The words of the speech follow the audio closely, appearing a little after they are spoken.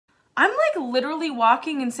literally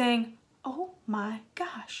walking and saying, oh my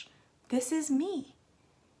gosh, this is me.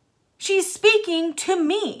 She's speaking to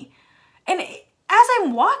me. And as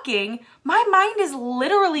I'm walking, my mind is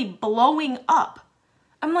literally blowing up.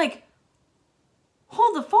 I'm like,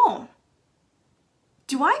 hold the phone.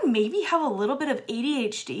 Do I maybe have a little bit of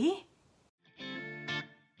ADHD?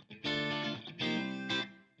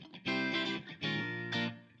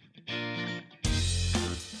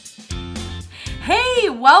 Hey,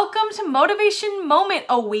 welcome to Motivation Moment,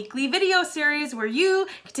 a weekly video series where you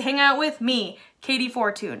get to hang out with me, Katie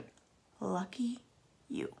Fortune. Lucky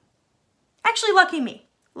you. Actually, lucky me.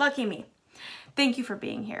 Lucky me. Thank you for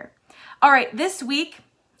being here. All right, this week,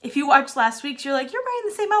 if you watched last week's, you're like, you're wearing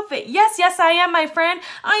the same outfit. Yes, I am, my friend.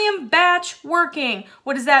 I am batch working.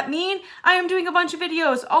 What does that mean? I am doing a bunch of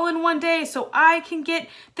videos all in one day so I can get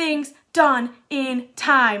things done in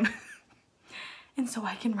time. And so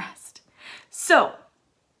I can rest. So,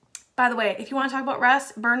 by the way, if you want to talk about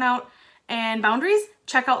rest, burnout, and boundaries,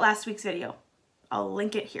 check out last week's video. I'll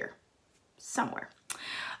link it here somewhere.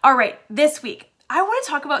 All right, this week, I want to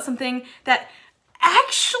talk about something that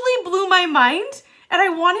actually blew my mind, and I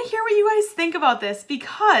want to hear what you guys think about this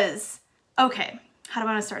because, okay, how do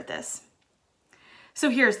I want to start this? So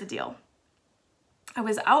here's the deal. I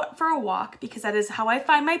was out for a walk because that is how I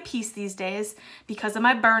find my peace these days because of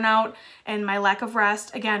my burnout and my lack of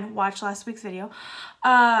rest. Again, watch last week's video.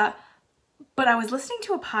 But I was listening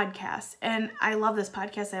to a podcast, and I love this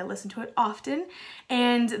podcast. I listen to it often.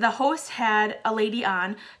 And the host had a lady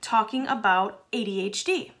on talking about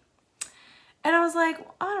ADHD. And I was like,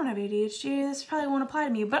 well, I don't have ADHD. This probably won't apply to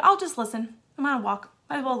me, but I'll just listen. I'm on a walk.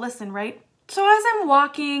 Might as well listen, right? So as I'm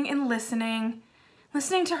walking and listening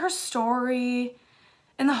to her story,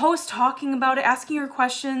 and the host talking about it, asking her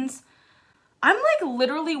questions, I'm like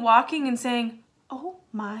literally walking and saying, oh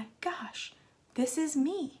my gosh, this is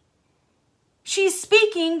me. She's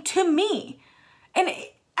speaking to me. And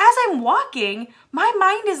as I'm walking, my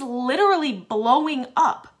mind is literally blowing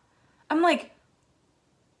up. I'm like,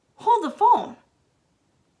 hold the phone.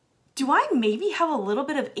 Do I maybe have a little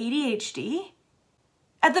bit of ADHD?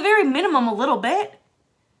 At the very minimum, a little bit.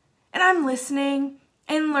 And I'm listening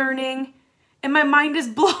and learning, and my mind is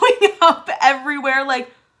blowing up everywhere.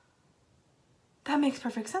 Like, that makes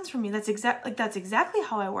perfect sense for me. That's exactly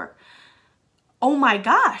how I work. Oh my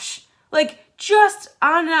gosh. Like, just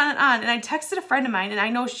on and on and on. And I texted a friend of mine, and I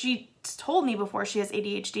know she told me before she has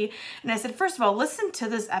ADHD. And I said, first of all, listen to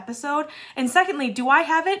this episode. And secondly, do I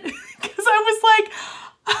have it? Because I was like,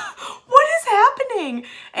 what is happening?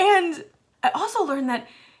 And I also learned that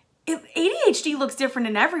ADHD looks different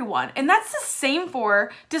in everyone. And that's the same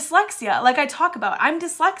for dyslexia. Like I talk about, I'm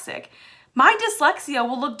dyslexic. My dyslexia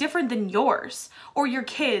will look different than yours or your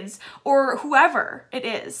kids or whoever it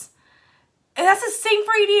is. And that's the same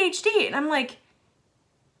for ADHD. And I'm like,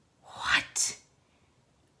 what?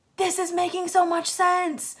 This is making so much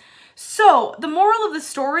sense. So the moral of the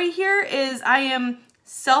story here is I am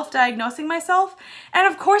self-diagnosing myself. And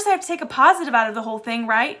of course I have to take a positive out of the whole thing,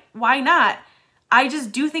 right? Why not? I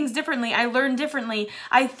just do things differently. I learn differently.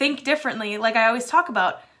 I think differently, like I always talk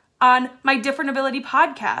about on my Different Ability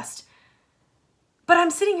podcast. But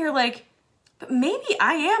I'm sitting here like, but maybe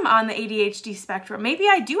I am on the ADHD spectrum. Maybe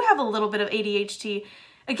I do have a little bit of ADHD.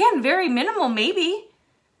 Again, very minimal, maybe.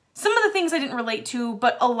 Some of the things I didn't relate to,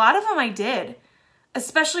 but a lot of them I did.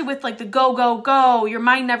 Especially with like the go, go, go, your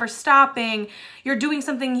mind never stopping. You're doing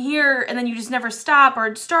something here and then you just never stop,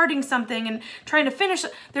 or starting something and trying to finish.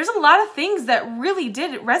 There's a lot of things that really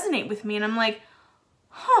did resonate with me. And I'm like,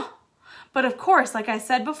 huh. But of course, like I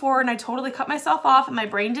said before, and I totally cut myself off and my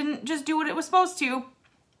brain didn't just do what it was supposed to.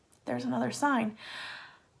 There's another sign.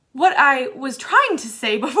 What I was trying to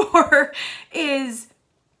say before is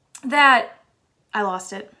that I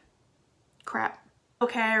lost it. Crap.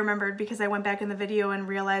 Okay, I remembered because I went back in the video and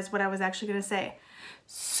realized what I was actually going to say.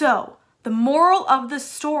 So, the moral of the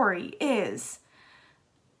story is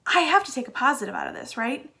I have to take a positive out of this,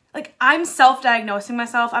 right? Like, I'm self-diagnosing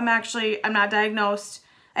myself. I'm not diagnosed.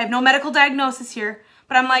 I have no medical diagnosis here.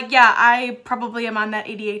 But I'm like, yeah, I probably am on that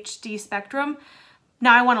ADHD spectrum.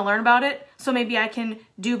 Now I want to learn about it, so maybe I can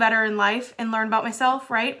do better in life and learn about myself,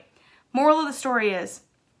 right? Moral of the story is,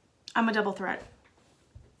 I'm a double threat.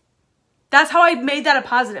 That's how I made that a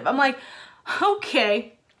positive. I'm like,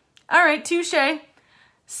 okay, all right, touche.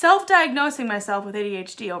 Self-diagnosing myself with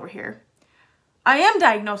ADHD over here. I am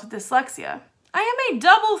diagnosed with dyslexia. I am a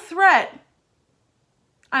double threat.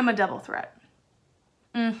 I'm a double threat.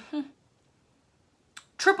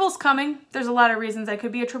 Triple's coming. There's a lot of reasons I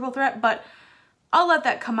could be a triple threat, but I'll let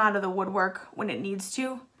that come out of the woodwork when it needs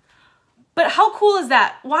to. But how cool is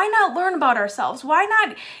that? Why not learn about ourselves? Why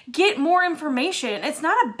not get more information? It's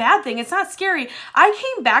not a bad thing. It's not scary. I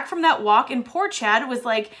came back from that walk and poor Chad was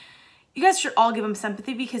like, you guys should all give him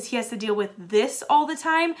sympathy because he has to deal with this all the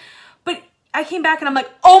time. But I came back and I'm like,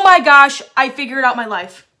 oh my gosh, I figured out my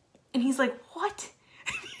life. And he's like, what?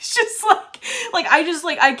 He's just like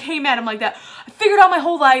I came at him like that. I figured out my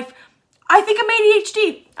whole life. I think I'm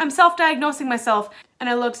ADHD. I'm self-diagnosing myself. And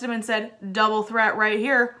I looked at him and said, double threat right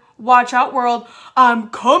here. Watch out, world. I'm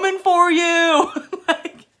coming for you.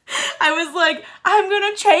 Like, I was like, I'm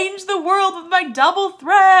gonna change the world with my double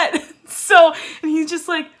threat. So, and he's just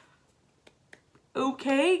like,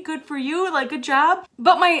 okay, good for you, like, good job.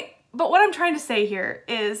 But what I'm trying to say here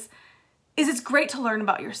is it's great to learn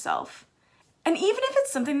about yourself. And even if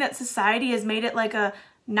it's something that society has made it like a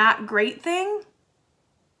not great thing,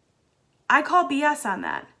 I call BS on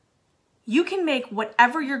that. You can make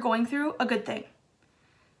whatever you're going through a good thing.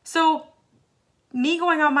 So me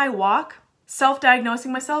going on my walk,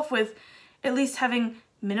 self-diagnosing myself with at least having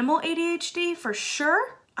minimal ADHD for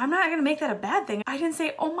sure, I'm not gonna make that a bad thing. I didn't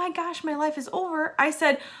say, oh my gosh, my life is over. I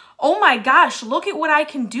said, oh my gosh, look at what I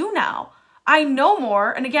can do now. I know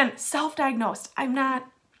more. And again, self-diagnosed. I have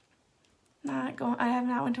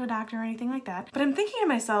not went to a doctor or anything like that. But I'm thinking to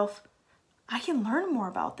myself, I can learn more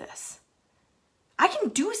about this. I can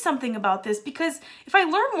do something about this because if I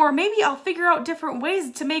learn more, maybe I'll figure out different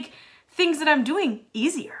ways to make things that I'm doing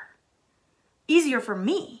easier for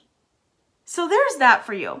me. So there's that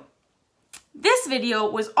for you. This video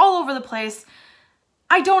was all over the place.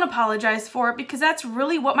 I don't apologize for it because that's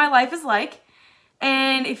really what my life is like.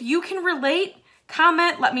 And if you can relate,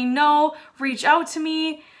 comment, let me know, reach out to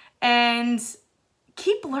me, and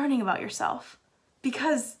keep learning about yourself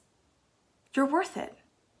because you're worth it.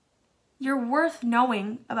 You're worth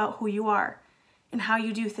knowing about who you are and how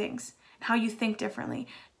you do things, and how you think differently,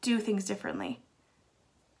 do things differently.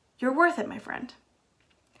 You're worth it, my friend.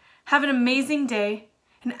 Have an amazing day.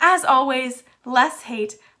 And as always, less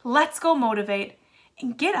hate, let's go motivate,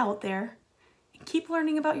 and get out there and keep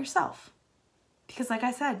learning about yourself. Because like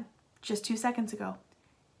I said just 2 seconds ago,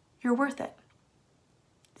 you're worth it.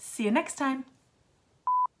 See you next time.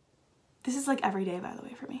 This is like every day, by the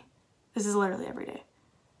way, for me. This is literally every day.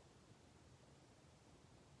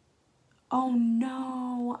 Oh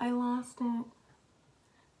no, I lost it.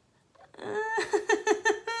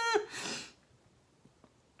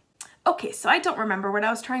 Okay, so I don't remember what I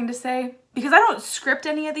was trying to say because I don't script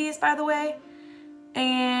any of these, by the way.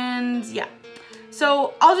 And yeah,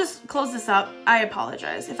 so I'll just close this up. I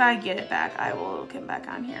apologize. If I get it back, I will come back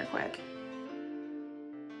on here quick.